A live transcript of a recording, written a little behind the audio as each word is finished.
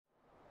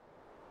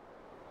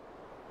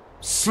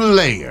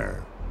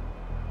Slayer.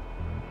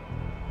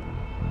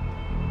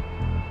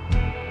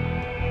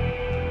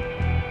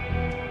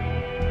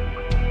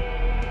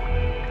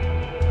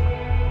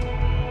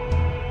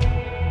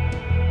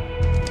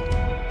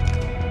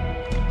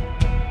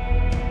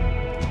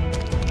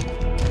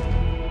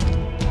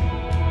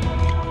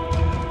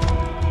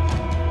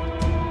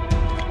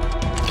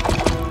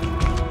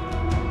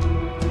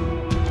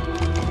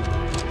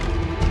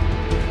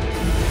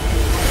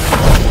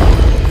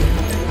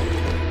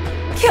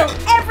 Kill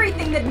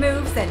everything that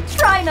moves and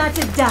try not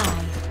to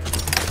die.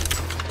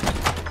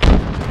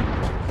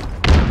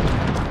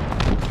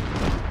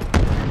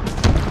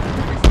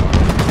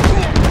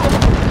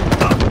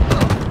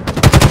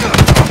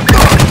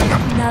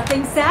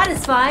 Nothing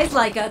satisfies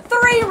like a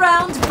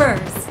 3-round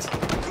burst.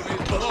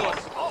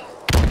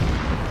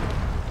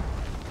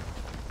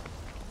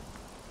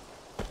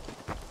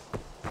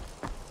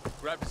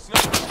 Grab the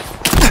sniper.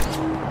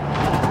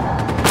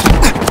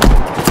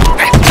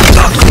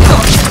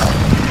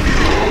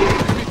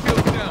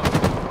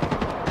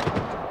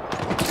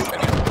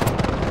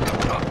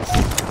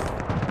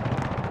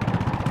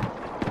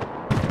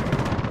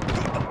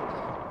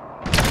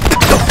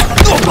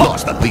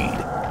 Lost the lead.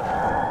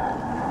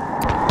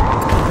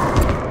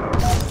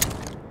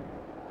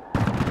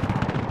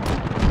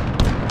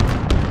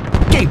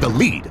 Gained the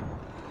lead.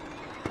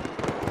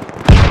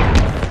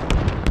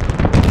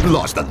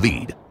 Lost the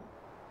lead.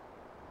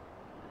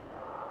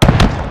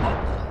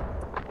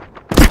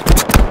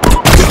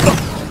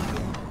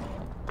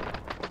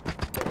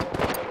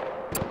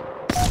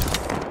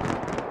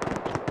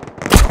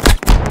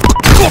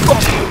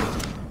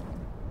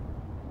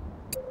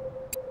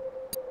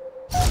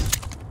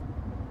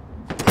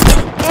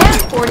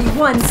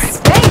 M41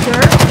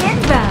 Spanker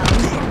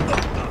inbound.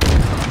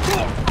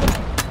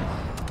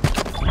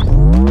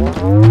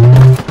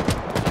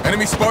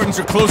 Enemy Spartans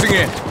are closing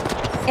in.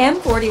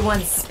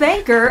 M41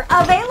 Spanker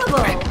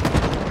available.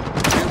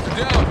 Shields are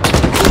down.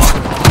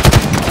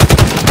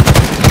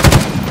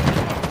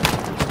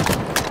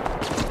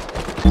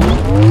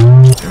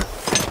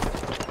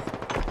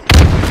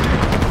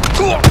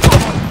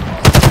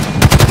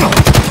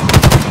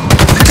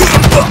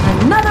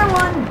 Another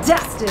one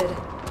dusted.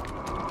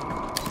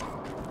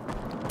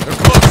 They're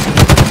close.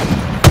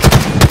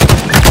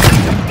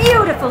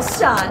 Beautiful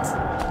shot.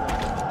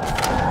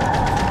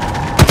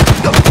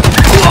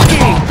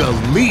 Gained the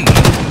lead.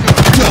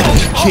 Double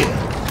kill.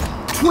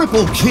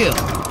 Triple kill.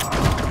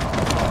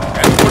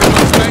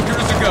 M41 Spanker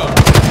is a go.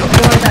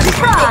 For the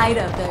pride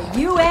of the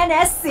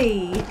UNSC.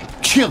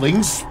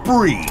 Killing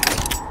spree.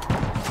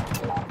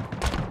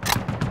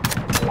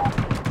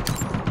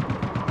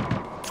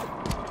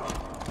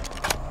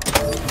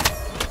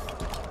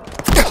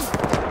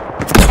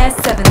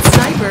 S7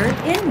 Sniper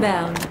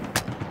inbound.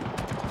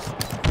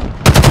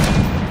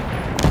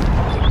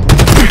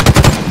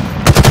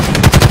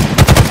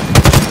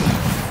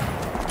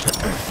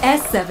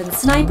 S7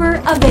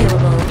 Sniper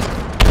available.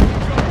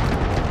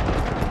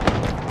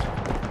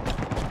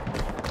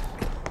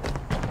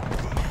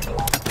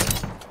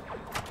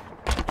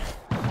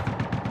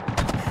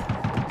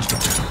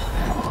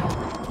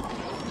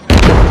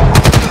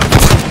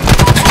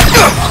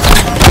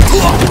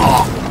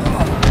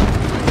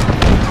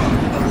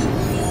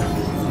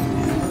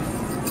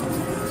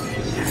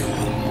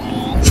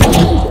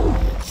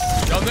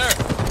 Down there.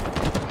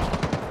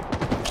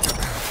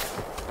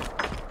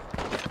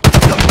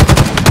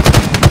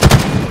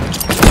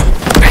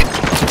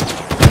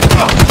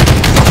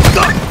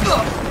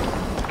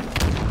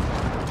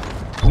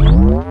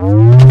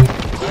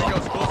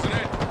 Tango's closing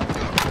in.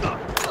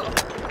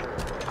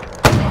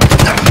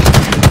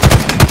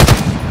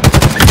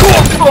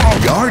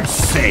 Yard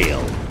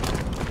sale.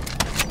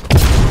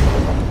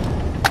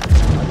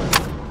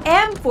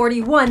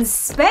 M41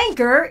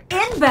 Spanker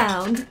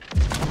inbound.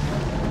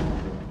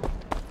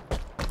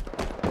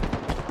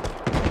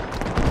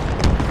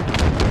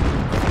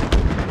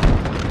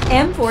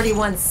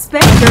 M41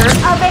 Spanker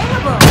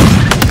available.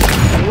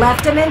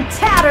 Left him in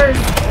tatters.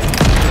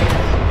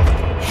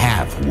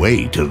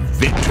 Halfway to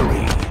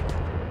victory.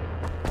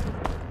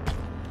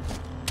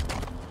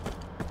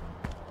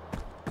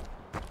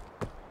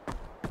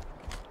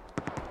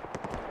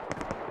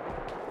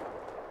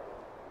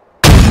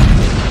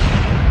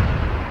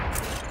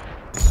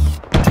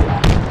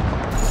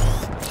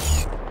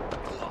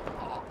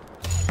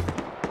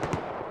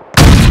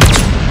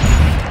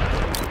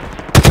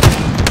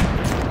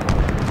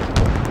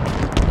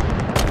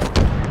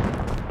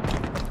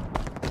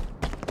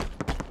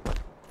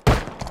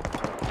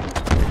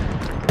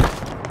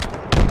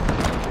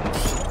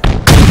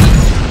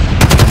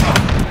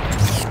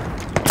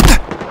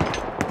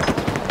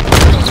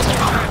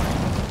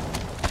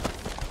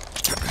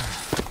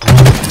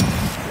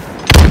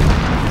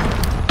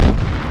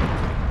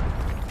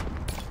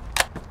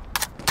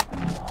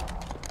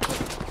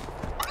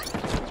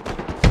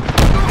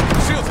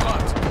 Shields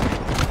locked.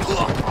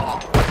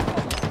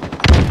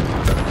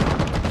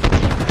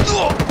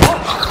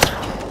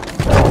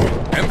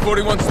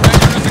 M41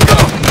 Spanker is a go.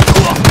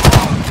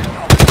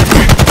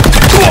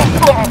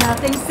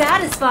 Nothing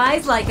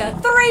satisfies like a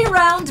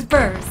 3-round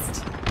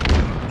burst.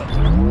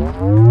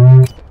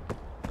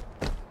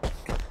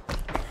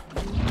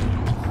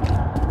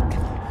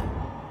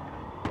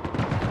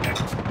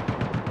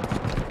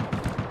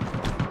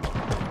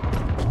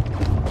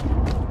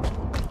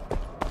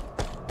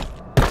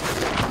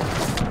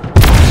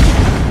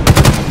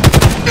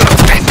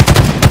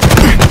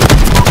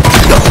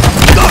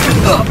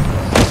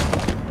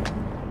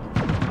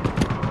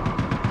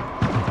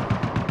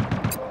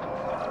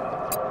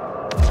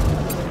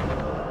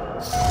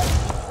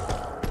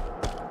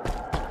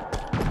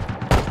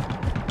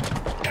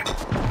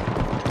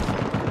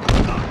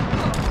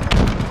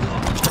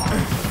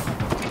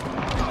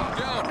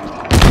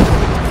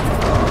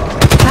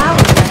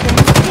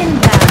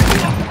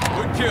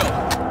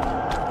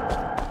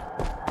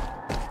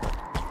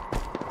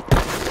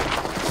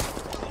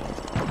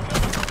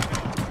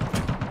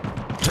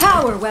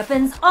 Power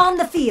weapons on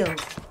the field.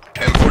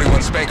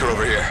 M41 Spanker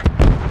over here.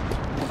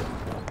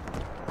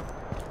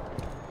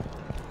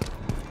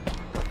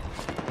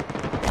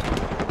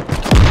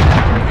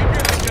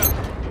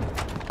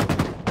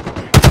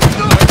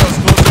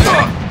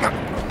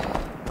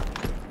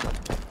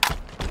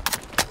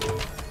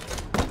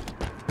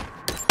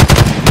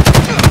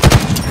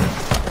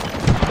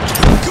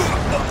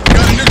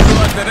 Gotta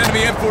neutralize that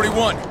enemy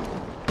M41.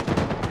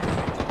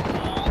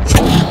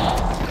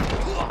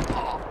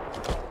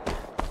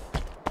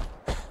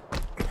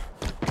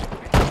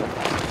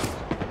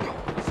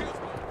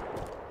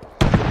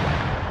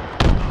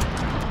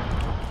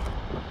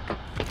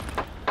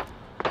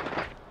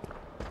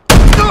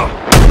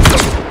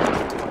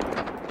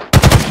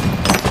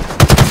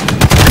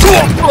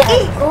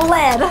 'Eat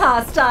lead,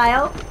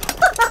 hostile.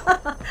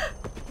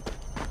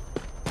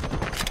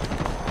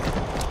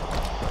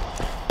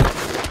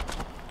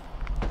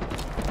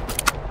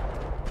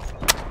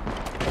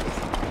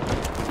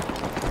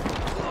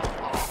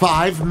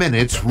 Five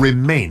minutes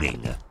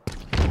remaining.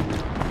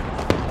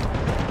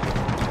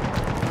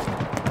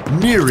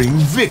 Nearing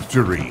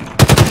victory.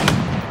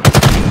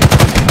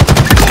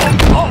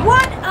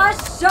 What a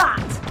shot!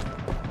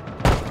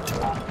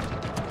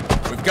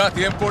 We've got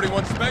the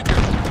M41 Spanker.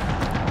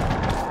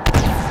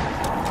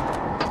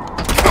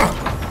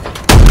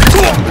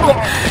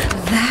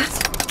 That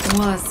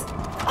was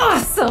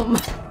awesome!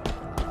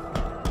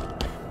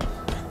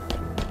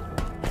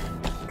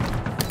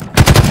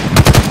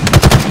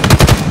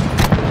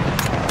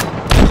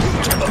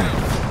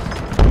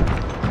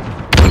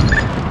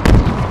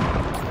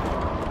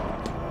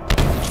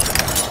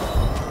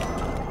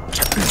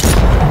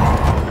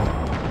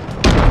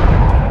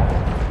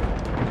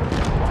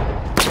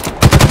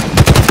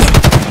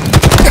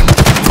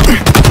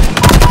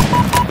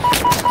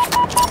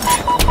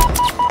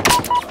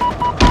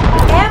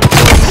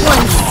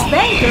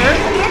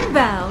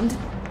 Inbound.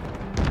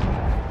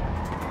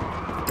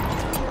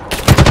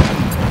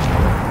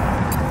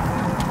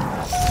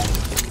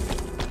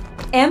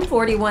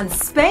 M41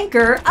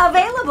 Spanker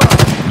available.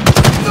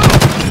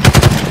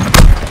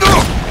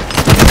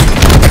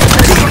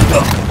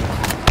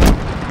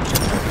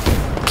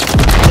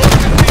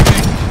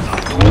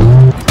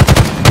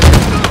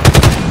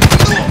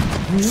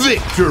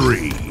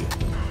 Victory!